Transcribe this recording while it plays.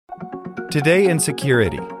Today in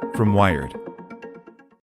Security from Wired.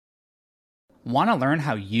 Want to learn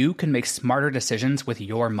how you can make smarter decisions with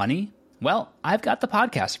your money? Well, I've got the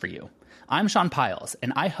podcast for you. I'm Sean Piles,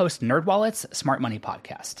 and I host NerdWallet's Smart Money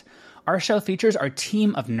Podcast. Our show features our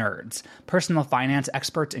team of nerds, personal finance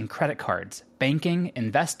experts in credit cards, banking,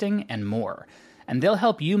 investing, and more. And they'll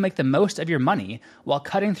help you make the most of your money while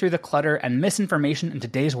cutting through the clutter and misinformation in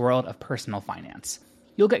today's world of personal finance.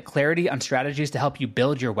 You'll get clarity on strategies to help you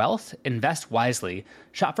build your wealth, invest wisely,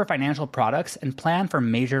 shop for financial products, and plan for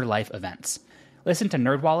major life events. Listen to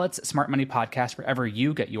NerdWallet's Smart Money Podcast wherever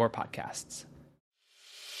you get your podcasts.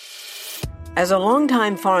 As a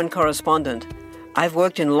longtime foreign correspondent, I've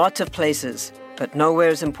worked in lots of places, but nowhere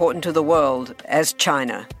as important to the world as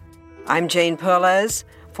China. I'm Jane Perlez,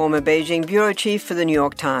 former Beijing bureau chief for the New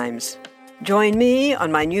York Times. Join me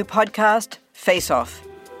on my new podcast, Face Off,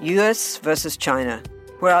 U.S. versus China,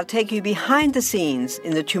 where I'll take you behind the scenes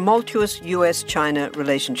in the tumultuous U.S.-China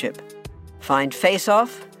relationship. Find Face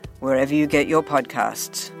Off wherever you get your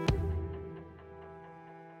podcasts.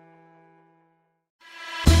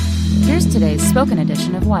 Here's today's spoken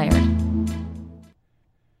edition of Wired.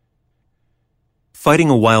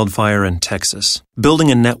 Fighting a wildfire in Texas,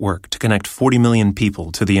 building a network to connect 40 million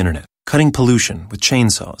people to the internet, cutting pollution with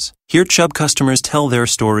chainsaws. Hear Chubb customers tell their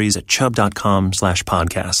stories at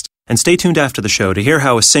chubb.com/podcast. And stay tuned after the show to hear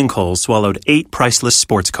how a sinkhole swallowed 8 priceless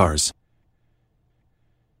sports cars.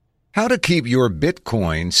 How to Keep Your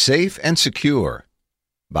Bitcoin Safe and Secure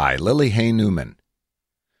by Lily Hay Newman.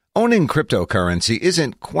 Owning cryptocurrency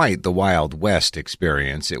isn't quite the Wild West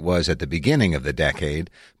experience it was at the beginning of the decade,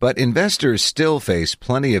 but investors still face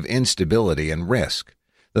plenty of instability and risk.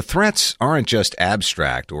 The threats aren't just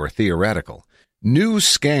abstract or theoretical. New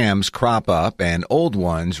scams crop up and old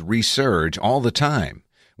ones resurge all the time.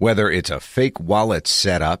 Whether it's a fake wallet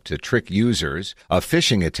set up to trick users, a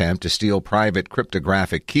phishing attempt to steal private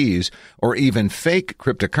cryptographic keys, or even fake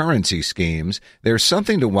cryptocurrency schemes, there's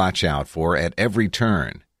something to watch out for at every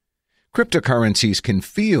turn. Cryptocurrencies can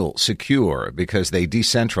feel secure because they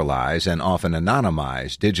decentralize and often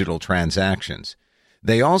anonymize digital transactions.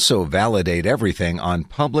 They also validate everything on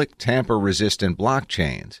public tamper-resistant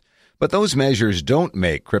blockchains. But those measures don't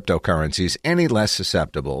make cryptocurrencies any less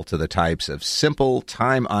susceptible to the types of simple,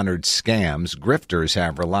 time-honored scams grifters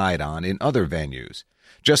have relied on in other venues.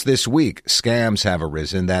 Just this week, scams have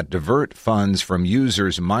arisen that divert funds from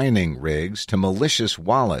users' mining rigs to malicious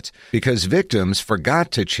wallets because victims forgot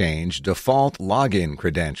to change default login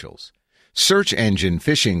credentials. Search engine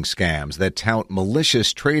phishing scams that tout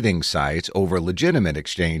malicious trading sites over legitimate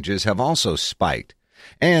exchanges have also spiked.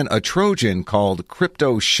 And a Trojan called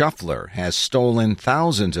Crypto Shuffler has stolen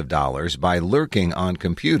thousands of dollars by lurking on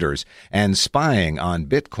computers and spying on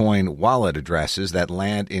Bitcoin wallet addresses that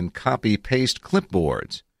land in copy-paste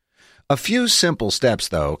clipboards. A few simple steps,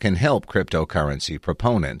 though, can help cryptocurrency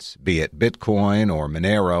proponents, be it Bitcoin or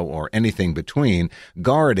Monero or anything between,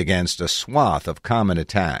 guard against a swath of common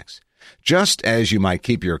attacks. Just as you might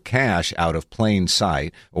keep your cash out of plain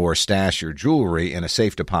sight or stash your jewelry in a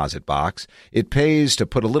safe deposit box, it pays to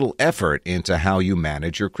put a little effort into how you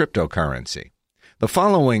manage your cryptocurrency. The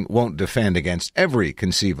following won't defend against every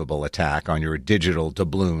conceivable attack on your digital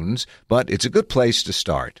doubloons, but it's a good place to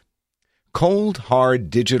start. Cold, hard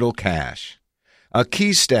digital cash. A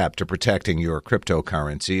key step to protecting your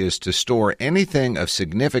cryptocurrency is to store anything of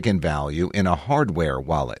significant value in a hardware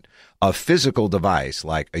wallet, a physical device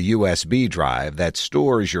like a USB drive that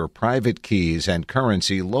stores your private keys and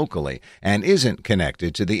currency locally and isn't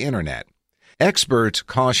connected to the internet. Experts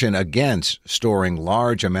caution against storing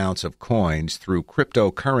large amounts of coins through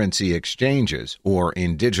cryptocurrency exchanges or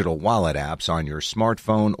in digital wallet apps on your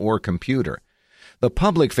smartphone or computer. The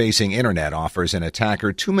public-facing internet offers an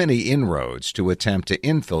attacker too many inroads to attempt to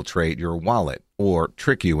infiltrate your wallet or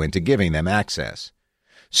trick you into giving them access.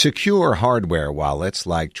 Secure hardware wallets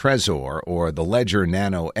like Trezor or the Ledger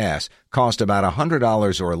Nano S cost about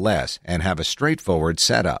 $100 or less and have a straightforward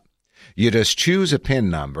setup. You just choose a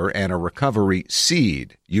PIN number and a recovery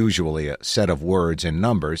seed, usually a set of words and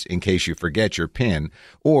numbers in case you forget your PIN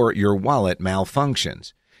or your wallet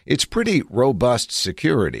malfunctions. It's pretty robust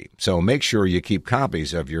security, so make sure you keep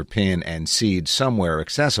copies of your PIN and seed somewhere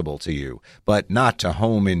accessible to you, but not to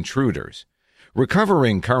home intruders.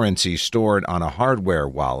 Recovering currency stored on a hardware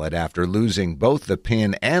wallet after losing both the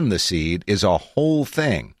PIN and the seed is a whole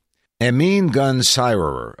thing. Emin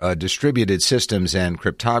Gun-Sirer, a distributed systems and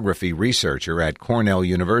cryptography researcher at Cornell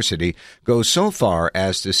University, goes so far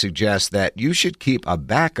as to suggest that you should keep a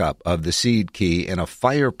backup of the seed key in a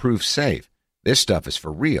fireproof safe. This stuff is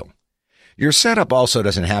for real. Your setup also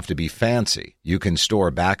doesn't have to be fancy. You can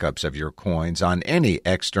store backups of your coins on any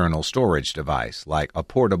external storage device, like a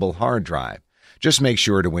portable hard drive. Just make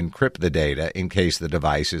sure to encrypt the data in case the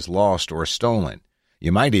device is lost or stolen.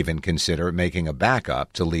 You might even consider making a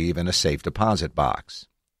backup to leave in a safe deposit box.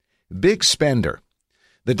 Big spender.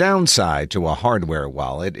 The downside to a hardware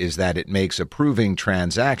wallet is that it makes approving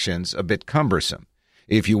transactions a bit cumbersome.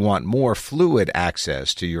 If you want more fluid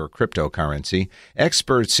access to your cryptocurrency,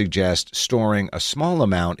 experts suggest storing a small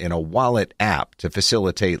amount in a wallet app to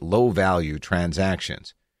facilitate low-value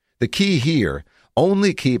transactions. The key here,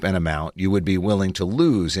 only keep an amount you would be willing to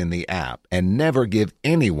lose in the app and never give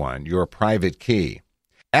anyone your private key.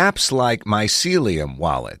 Apps like Mycelium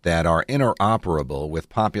Wallet that are interoperable with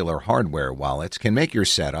popular hardware wallets can make your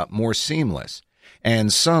setup more seamless.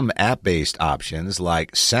 And some app-based options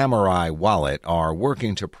like Samurai Wallet are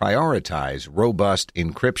working to prioritize robust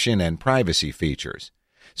encryption and privacy features.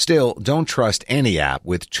 Still, don't trust any app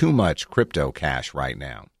with too much crypto cash right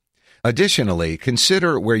now. Additionally,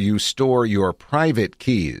 consider where you store your private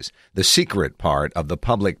keys, the secret part of the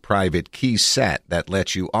public-private key set that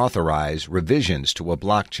lets you authorize revisions to a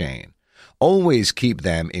blockchain. Always keep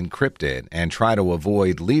them encrypted and try to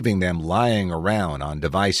avoid leaving them lying around on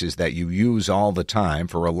devices that you use all the time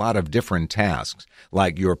for a lot of different tasks,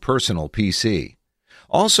 like your personal PC.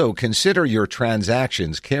 Also, consider your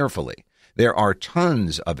transactions carefully. There are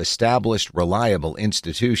tons of established, reliable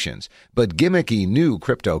institutions, but gimmicky new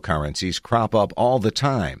cryptocurrencies crop up all the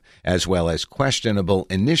time, as well as questionable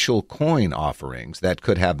initial coin offerings that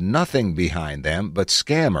could have nothing behind them but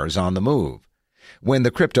scammers on the move. When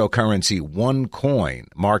the cryptocurrency OneCoin,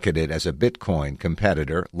 marketed as a Bitcoin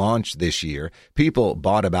competitor, launched this year, people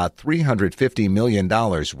bought about $350 million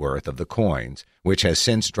worth of the coins, which has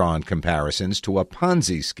since drawn comparisons to a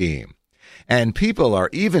Ponzi scheme. And people are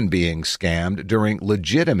even being scammed during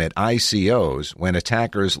legitimate ICOs when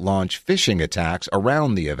attackers launch phishing attacks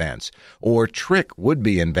around the events or trick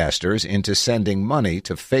would-be investors into sending money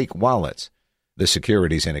to fake wallets. The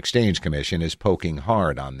Securities and Exchange Commission is poking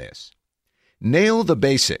hard on this. Nail the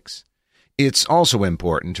basics. It's also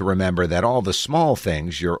important to remember that all the small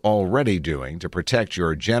things you're already doing to protect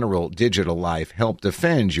your general digital life help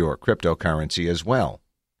defend your cryptocurrency as well.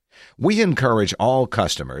 We encourage all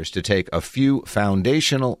customers to take a few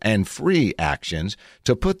foundational and free actions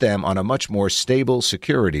to put them on a much more stable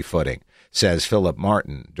security footing, says Philip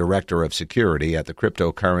Martin, Director of Security at the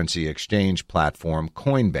cryptocurrency exchange platform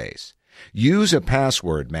Coinbase. Use a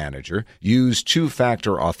password manager, use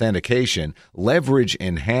two-factor authentication, leverage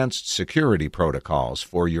enhanced security protocols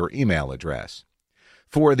for your email address.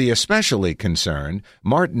 For the especially concerned,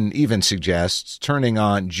 Martin even suggests turning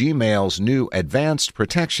on Gmail's new advanced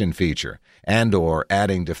protection feature and/or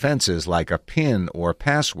adding defenses like a PIN or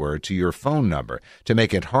password to your phone number to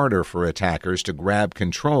make it harder for attackers to grab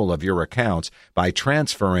control of your accounts by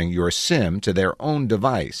transferring your SIM to their own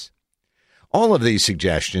device. All of these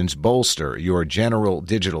suggestions bolster your general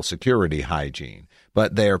digital security hygiene,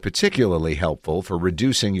 but they are particularly helpful for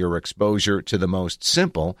reducing your exposure to the most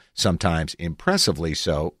simple, sometimes impressively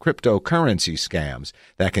so, cryptocurrency scams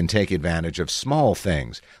that can take advantage of small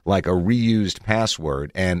things like a reused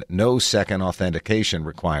password and no second authentication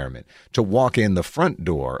requirement to walk in the front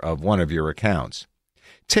door of one of your accounts.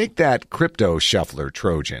 Take that crypto shuffler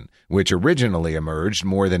Trojan, which originally emerged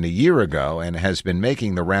more than a year ago and has been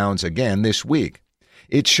making the rounds again this week.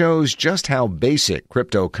 It shows just how basic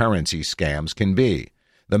cryptocurrency scams can be.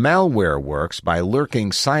 The malware works by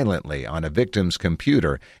lurking silently on a victim's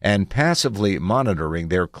computer and passively monitoring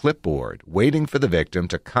their clipboard, waiting for the victim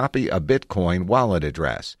to copy a Bitcoin wallet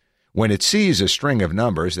address. When it sees a string of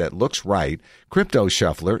numbers that looks right, Crypto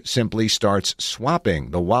Shuffler simply starts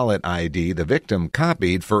swapping the wallet ID the victim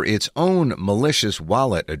copied for its own malicious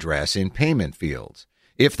wallet address in payment fields.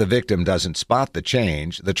 If the victim doesn't spot the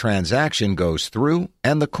change, the transaction goes through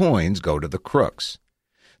and the coins go to the crooks.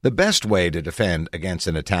 The best way to defend against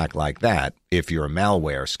an attack like that, if your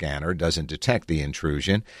malware scanner doesn't detect the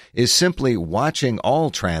intrusion, is simply watching all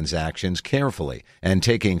transactions carefully and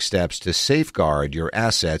taking steps to safeguard your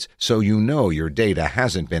assets so you know your data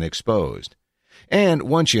hasn't been exposed. And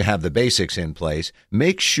once you have the basics in place,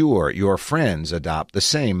 make sure your friends adopt the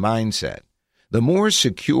same mindset. The more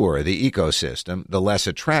secure the ecosystem, the less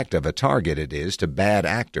attractive a target it is to bad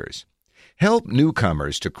actors. Help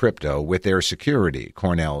newcomers to crypto with their security,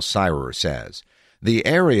 Cornell Sirer says. The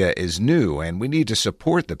area is new and we need to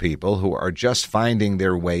support the people who are just finding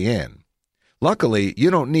their way in. Luckily, you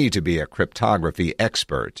don't need to be a cryptography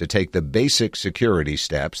expert to take the basic security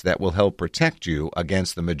steps that will help protect you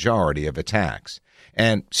against the majority of attacks.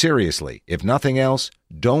 And seriously, if nothing else,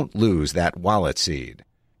 don't lose that wallet seed.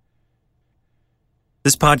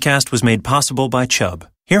 This podcast was made possible by Chubb.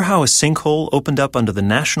 Hear how a sinkhole opened up under the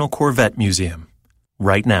National Corvette Museum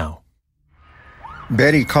right now.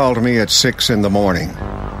 Betty called me at 6 in the morning.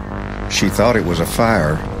 She thought it was a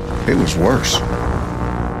fire. It was worse.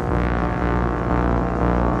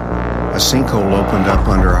 A sinkhole opened up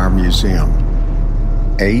under our museum.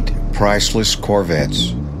 8 priceless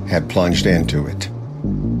Corvettes had plunged into it.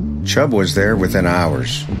 Chubb was there within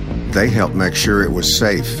hours. They helped make sure it was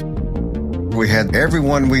safe. We had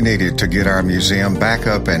everyone we needed to get our museum back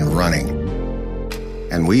up and running.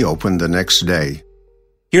 And we opened the next day.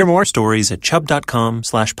 Hear more stories at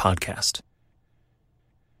chubb.com/podcast.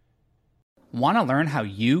 Want to learn how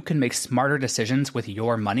you can make smarter decisions with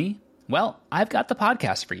your money? Well, I've got the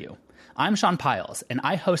podcast for you. I'm Sean Piles, and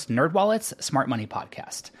I host NerdWallet's Smart Money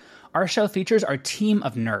Podcast. Our show features our team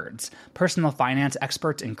of nerds, personal finance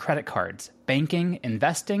experts in credit cards, banking,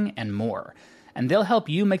 investing, and more. And they'll help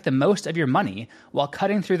you make the most of your money while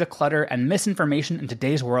cutting through the clutter and misinformation in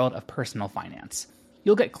today's world of personal finance.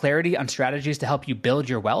 You'll get clarity on strategies to help you build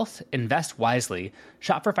your wealth, invest wisely,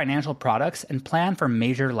 shop for financial products, and plan for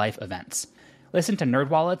major life events. Listen to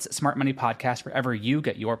NerdWallet's Smart Money Podcast wherever you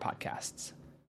get your podcasts.